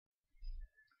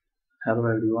Hello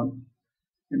everyone.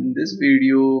 In this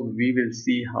video we will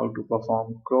see how to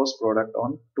perform cross product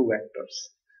on two vectors,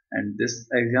 and this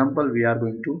example we are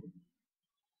going to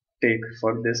take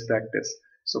for this practice.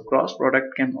 So cross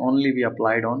product can only be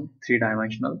applied on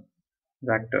three-dimensional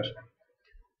vector.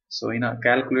 So in a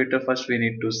calculator first we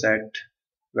need to set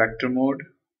vector mode,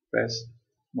 press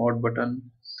mode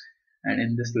button, and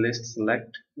in this list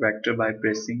select vector by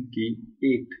pressing key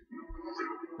 8.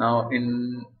 Now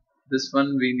in this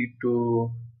one we need to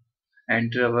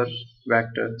enter our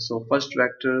vector. So first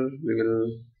vector we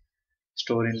will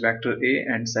store in vector A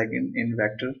and second in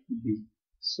vector B.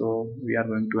 So we are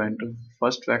going to enter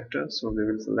first vector, so we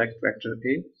will select vector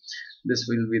A. This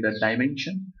will be the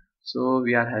dimension. So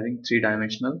we are having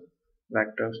three-dimensional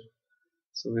vector,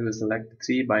 so we will select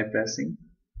 3 by pressing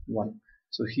 1.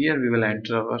 So here we will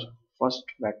enter our first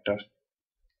vector,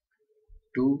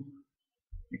 2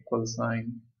 equal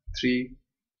sign, 3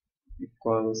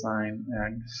 equal sign,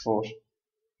 and 4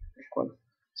 equal.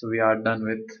 So we are done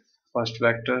with first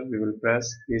vector. We will press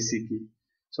AC key.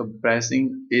 So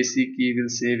pressing AC key will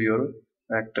save your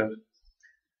vector.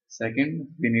 Second,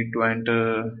 we need to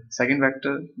enter second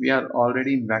vector. We are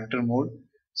already in vector mode,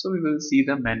 so we will see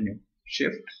the menu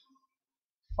shift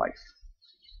 5.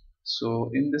 So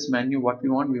in this menu what we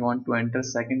want to enter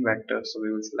second vector, so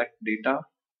we will select data.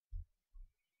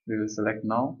 We will select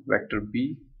now vector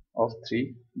B of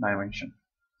 3 dimension,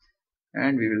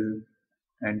 and we will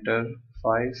enter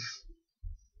 5,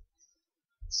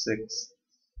 6,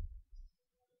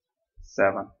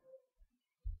 7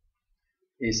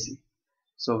 AC.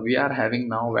 So we are having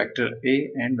now vector A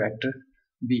and vector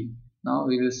B. Now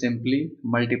we will simply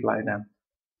multiply them.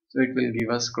 So it will give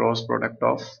us cross product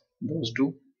of those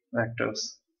two vectors.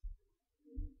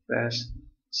 Press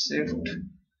shift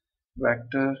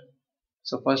vector.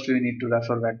 So first we need to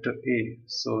refer vector A.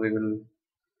 So we will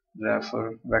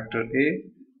refer vector A.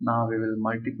 Now we will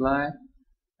multiply,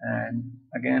 and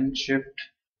again shift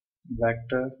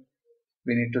vector.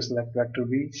 We need to select vector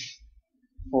B,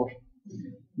 4.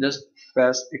 Just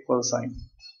press equal sign.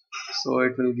 So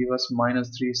it will give us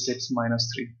 -3, 6,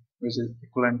 -3, which is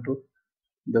equivalent to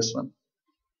this one.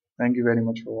 Thank you very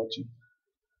much for watching.